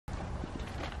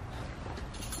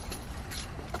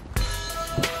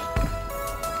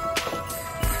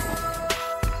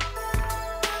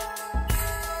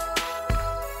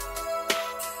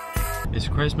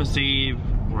Christmas Eve,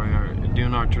 we're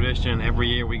doing our tradition. Every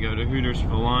year we go to Hooters for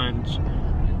lunch,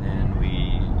 and then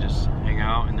we just hang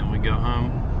out, and then we go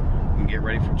home and get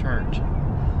ready for church.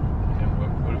 And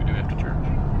what do we do after church?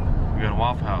 We go to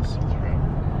Waffle House. That's right.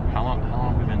 How long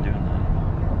have we been doing that?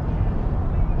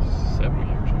 Several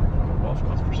years. We've been going to Waffle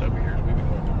House for several years. We've been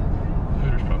going to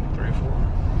Hooters probably 3 or 4.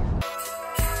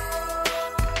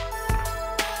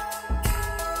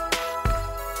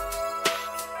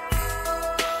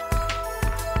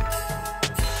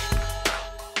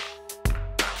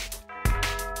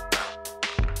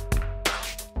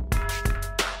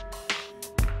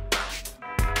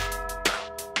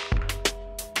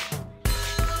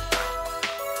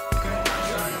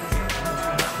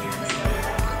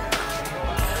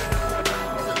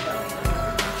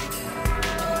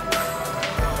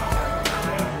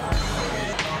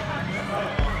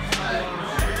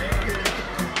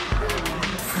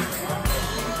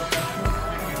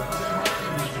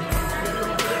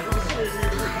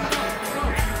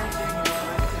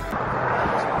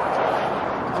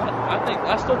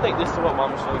 I still think this is what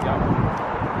Mama should have got.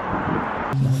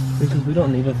 Because we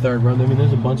don't need a third brother. I mean,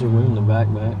 there's a bunch of room in the back.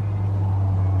 There's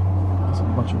a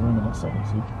bunch of room in that second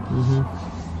seat.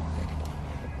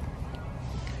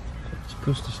 It's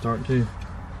supposed to start too.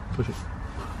 Push it.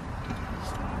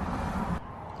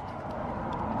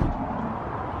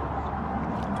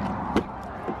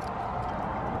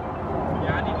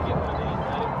 Yeah, I need to get one of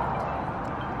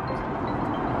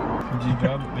these. Did you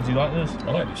drive? Did you like this? I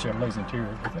like the Chevrolet's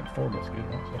interior. I think Ford looks good.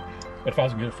 Also. But if I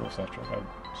was going to get a full-size truck, I'd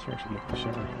seriously look at the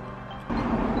Chevrolet.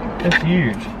 That's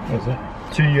huge. What's that?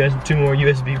 Two more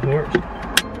USB ports.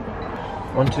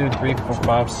 1, 2, 3, 4,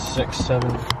 5, 6,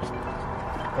 7, 8.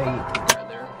 Right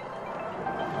there.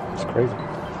 It's crazy.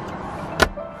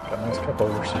 Got nice cup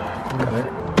holders.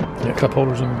 Yeah, cup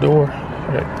holders in the door.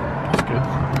 Okay, that's good.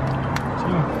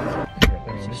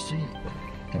 It's a seat.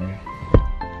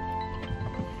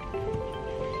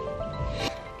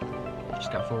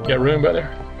 Just got 4. Got room back there?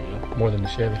 Yeah. More than the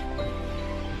Chevy.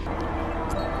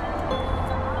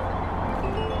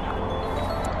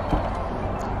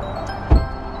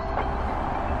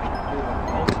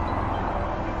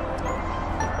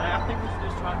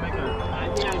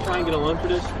 Try and get a loan for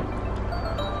this.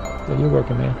 Well, you're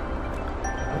working, man.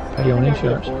 Pay your own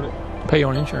insurance. Pay your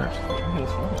own insurance.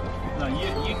 No,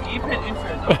 you pay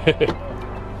insurance.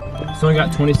 It's only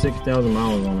got 26,000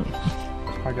 miles on it.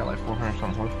 I got like 400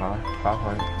 something horsepower.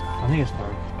 500. I think it's 5.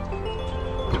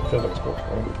 It feels like sports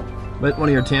car. But one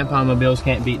of your tampon mobiles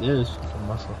can't beat this.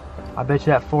 Muscle. I bet you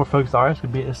that 4 Focus RS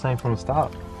could beat this thing from the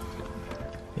stop.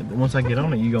 Yeah, but once I get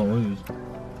on it, you gonna lose.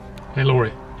 Hey,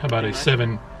 Lori, how about a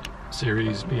 7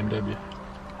 Series BMW?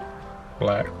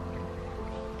 Black.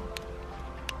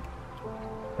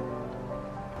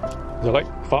 Is it like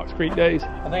Fox Creek days?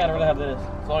 I think I'd rather have this.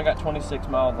 It's only got 26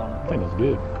 miles on it. I think that's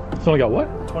good. It's only got what?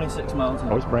 26 miles on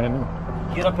it. Oh, it's brand new.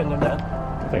 Get up in there, Dad.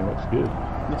 I think it looks good.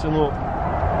 It's a little...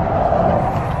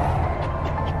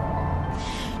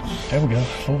 There we go,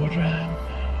 4-wheel drive.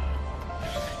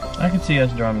 I can see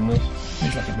us driving this.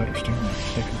 It's like a better steering,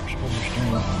 thicker, smoother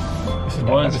steering. This is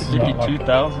Well, not, it's this is not like,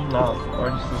 52,000 miles.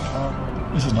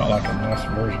 this is not like a nice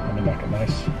version. I mean, like a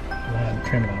nice line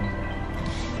trim on it.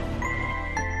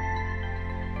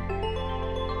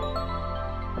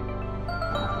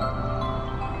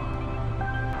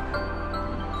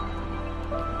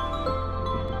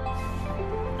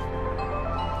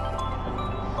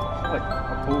 Like a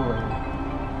pool right here.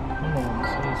 I don't know what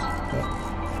this is. Yeah.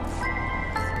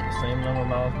 The same number of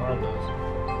miles mine does.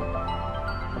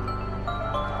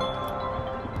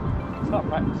 It's not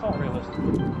right. It's not realistic.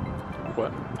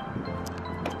 What?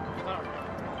 It's not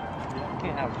realistic. You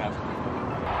can't have passenger.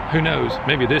 Who knows?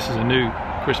 Maybe this is a new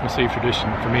Christmas Eve tradition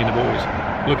for me and the boys.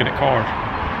 Looking at cars.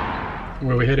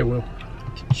 Where we headed, Will?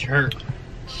 Church.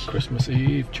 Christmas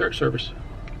Eve church service.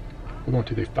 We're going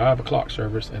to the 5 o'clock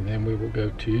service, and then we will go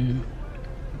to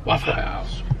Waffle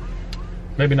House.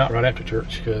 Maybe not right after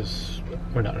church, because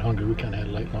we're not hungry. We kind of had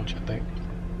a late lunch, I think.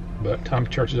 But time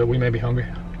church is over, we may be hungry.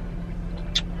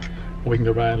 We can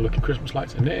go ride and look at Christmas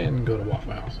lights, and then go to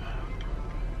Waffle House.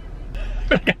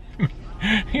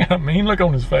 He got a mean look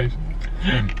on his face.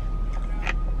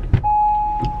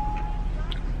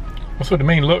 What's with the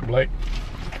mean look, Blake?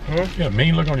 You got a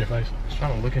mean look on your face. I was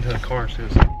trying to look into the car and see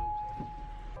what's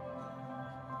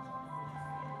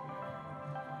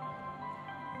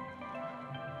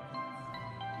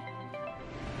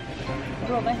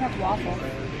Well, they have waffles.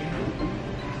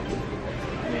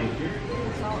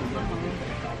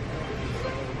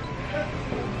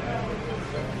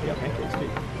 Yeah, pancakes too.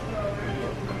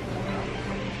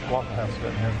 Waffle House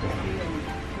doesn't have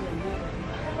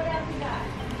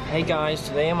Hey guys,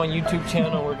 today I'm on YouTube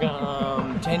channel. We're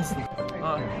gonna change.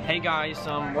 Hey guys,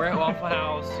 we're at Waffle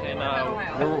House and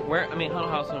we're Huddle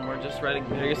House, and we're just ready to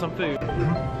get some food.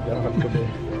 Yeah, I don't have to come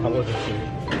in. I love this food.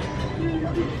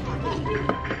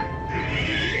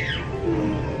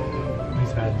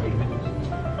 He's had me.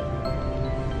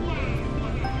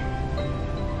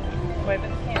 Wait, but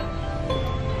the camera.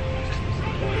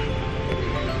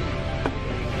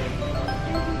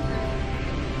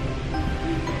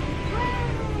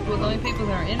 Well, the only people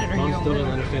that are in it are you. Mom still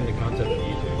doesn't understand the concept of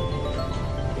YouTube.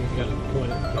 He's got to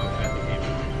point it at the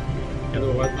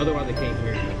camera. Otherwise they can't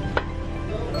hear you.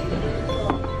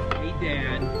 Hey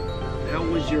Dad, how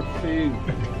was your food?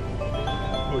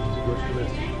 Oh, just a grocery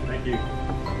list. Thank you.